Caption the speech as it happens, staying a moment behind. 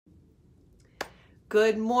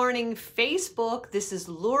Good morning, Facebook. This is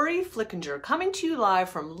Lori Flickinger coming to you live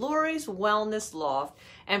from Lori's Wellness Loft.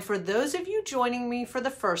 And for those of you joining me for the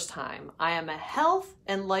first time, I am a health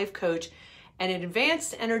and life coach and an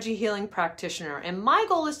advanced energy healing practitioner. And my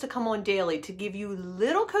goal is to come on daily to give you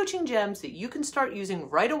little coaching gems that you can start using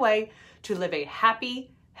right away to live a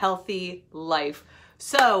happy, healthy life.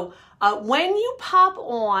 So when you pop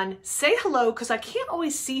on, say hello, because I can't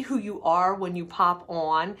always see who you are when you pop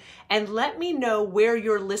on, and let me know where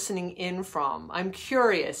you're listening in from. I'm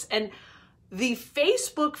curious. And the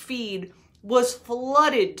Facebook feed was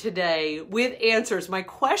flooded today with answers. My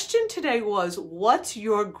question today was, what's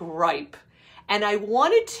your gripe? And I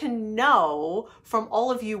wanted to know from all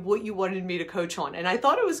of you what you wanted me to coach on. And I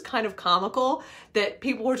thought it was kind of comical that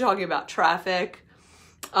people were talking about traffic,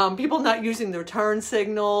 people not using their turn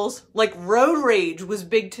signals, like road rage was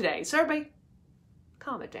big today. So everybody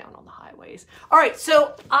calm it down on the highways. All right,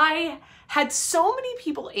 so I had so many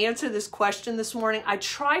people answer this question this morning. I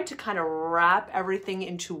tried to kind of wrap everything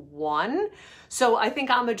into one. So I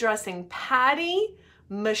think I'm addressing Patty,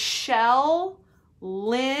 Michelle,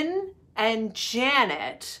 Lynn, and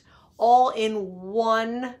Janet all in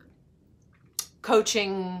one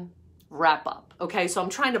coaching wrap up. Okay, so I'm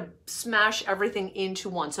trying to smash everything into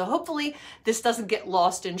one. So hopefully this doesn't get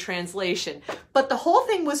lost in translation. But the whole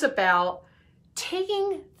thing was about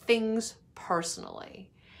taking things personally.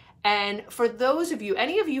 And for those of you,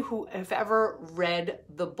 any of you who have ever read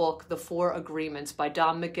the book, The 4 Agreements by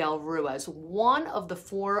Don Miguel Ruiz, one of the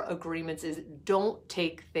 4 agreements is don't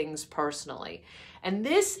take things personally. And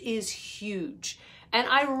this is huge. And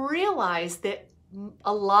I realized that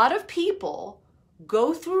a lot of people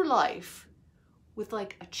go through life with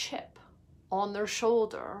like a chip on their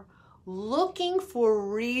shoulder, looking for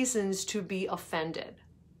reasons to be offended.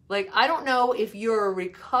 Like, I don't know if you're a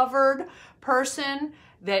recovered person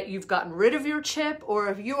that you've gotten rid of your chip, or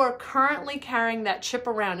if you are currently carrying that chip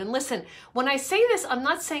around. And listen, when I say this, I'm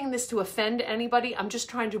not saying this to offend anybody. I'm just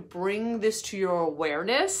trying to bring this to your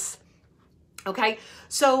awareness. Okay,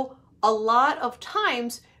 so a lot of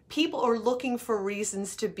times people are looking for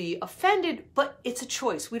reasons to be offended, but it's a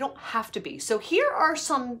choice. We don't have to be. So here are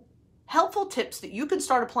some helpful tips that you can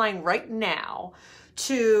start applying right now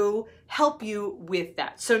to help you with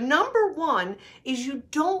that. So number one is you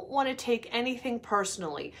don't want to take anything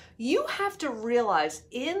personally. You have to realize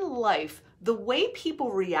in life, the way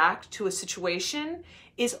people react to a situation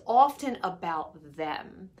is often about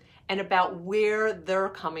them and about where they're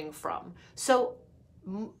coming from. So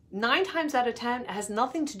 9 times out of 10, it has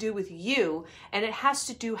nothing to do with you, and it has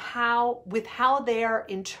to do with how they are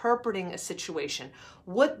interpreting a situation,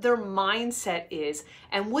 what their mindset is,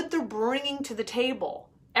 and what they're bringing to the table.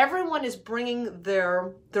 Everyone is bringing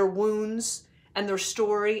their wounds and their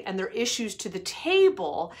story and their issues to the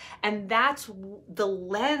table, and that's the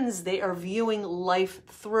lens they are viewing life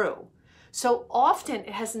through. So often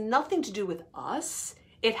it has nothing to do with us.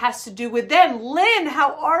 It has to do with them. Lynn,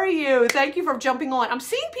 how are you? Thank you for jumping on. I'm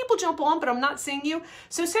seeing people jump on, but I'm not seeing you.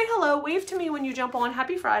 So say hello, wave to me when you jump on.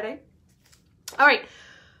 Happy Friday. All right,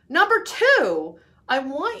 number 2, I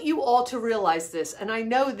want you all to realize this, and I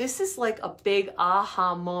know this is like a big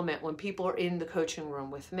aha moment when people are in the coaching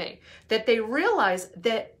room with me, that they realize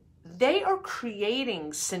that they are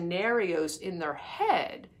creating scenarios in their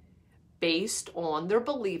head based on their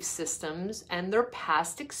belief systems and their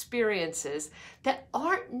past experiences that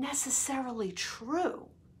aren't necessarily true.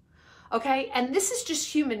 Okay, and this is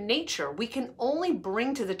just human nature. We can only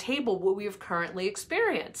bring to the table what we have currently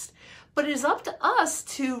experienced. But it is up to us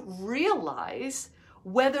to realize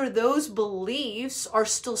whether those beliefs are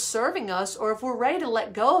still serving us, or if we're ready to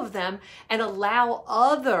let go of them and allow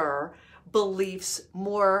other beliefs,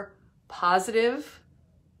 more possible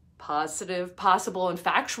and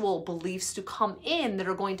factual beliefs to come in that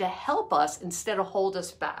are going to help us instead of hold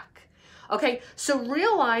us back. Okay, so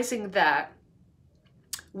realizing that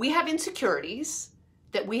we have insecurities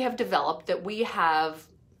that we have developed, that we have,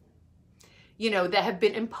 that have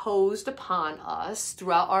been imposed upon us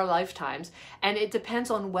throughout our lifetimes, and it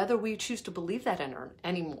depends on whether we choose to believe that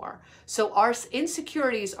anymore. So our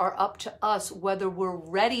insecurities are up to us whether we're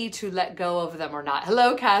ready to let go of them or not.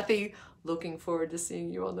 Hello, Kathy. Looking forward to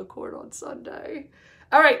seeing you on the court on Sunday.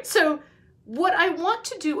 All right, so what I want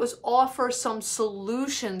to do is offer some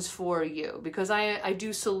solutions for you, because I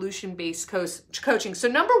do solution-based coaching. So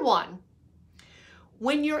number 1,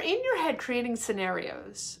 when you're in your head creating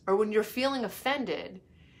scenarios, or when you're feeling offended,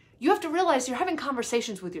 you have to realize you're having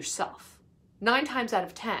conversations with yourself. 9 times out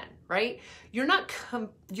of 10, right? You're not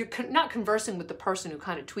conversing with the person who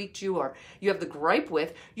kind of tweaked you or you have the gripe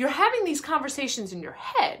with. You're having these conversations in your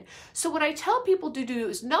head. So what I tell people to do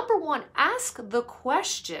is, number one, ask the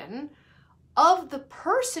question of the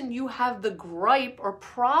person you have the gripe or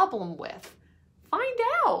problem with. Find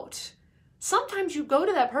out. Sometimes you go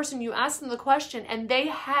to that person, you ask them the question, and they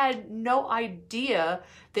had no idea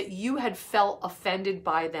that you had felt offended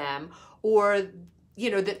by them or,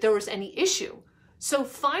 that there was any issue. So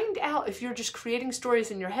find out if you're just creating stories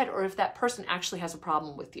in your head or if that person actually has a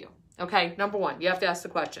problem with you. Okay, number one, you have to ask the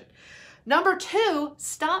question. Number two,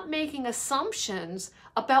 stop making assumptions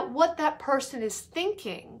about what that person is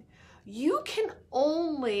thinking. You can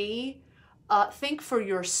only think for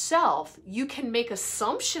yourself. You can make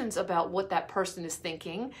assumptions about what that person is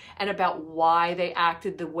thinking and about why they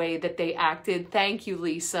acted the way that they acted. Thank you,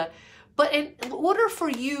 Lisa. But in order for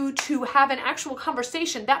you to have an actual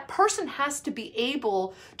conversation, that person has to be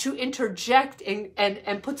able to interject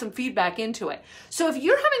and put some feedback into it. So if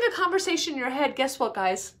you're having a conversation in your head, guess what,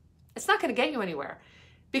 guys? It's not going to get you anywhere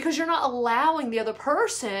because you're not allowing the other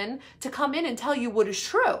person to come in and tell you what is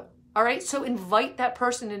true. All right, so invite that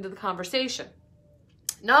person into the conversation.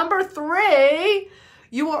 Number three,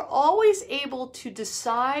 you are always able to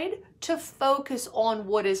decide to focus on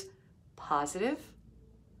what is positive,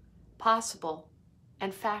 possible,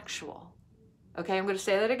 and factual. Okay, I'm going to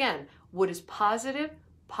say that again. What is positive,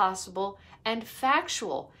 possible, and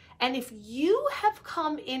factual. And if you have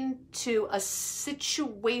come into a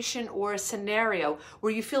situation or a scenario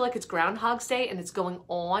where you feel like it's Groundhog's Day and it's going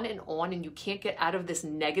on and you can't get out of this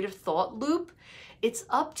negative thought loop, it's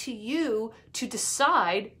up to you to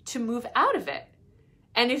decide to move out of it.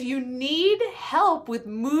 And if you need help with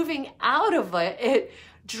moving out of it,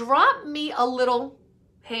 drop me a little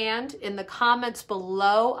hand in the comments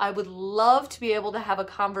below. I would love to be able to have a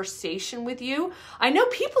conversation with you. I know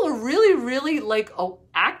people are really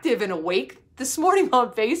active and awake this morning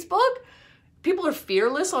on Facebook. People are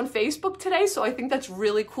fearless on Facebook today, so I think that's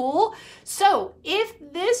really cool. So if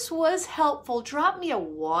this was helpful, drop me a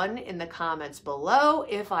 1 in the comments below.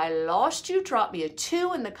 If I lost you, drop me a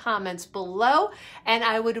 2 in the comments below. And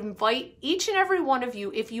I would invite each and every one of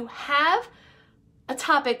you, if you have a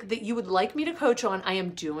topic that you would like me to coach on, I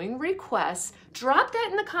am doing requests. Drop that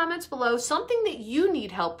in the comments below, something that you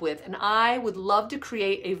need help with, and I would love to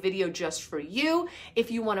create a video just for you. If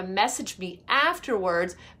you want to message me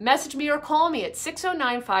afterwards, message me or call me at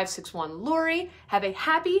 609-561-LORI. Have a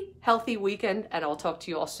happy, healthy weekend, and I'll talk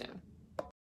to you all soon.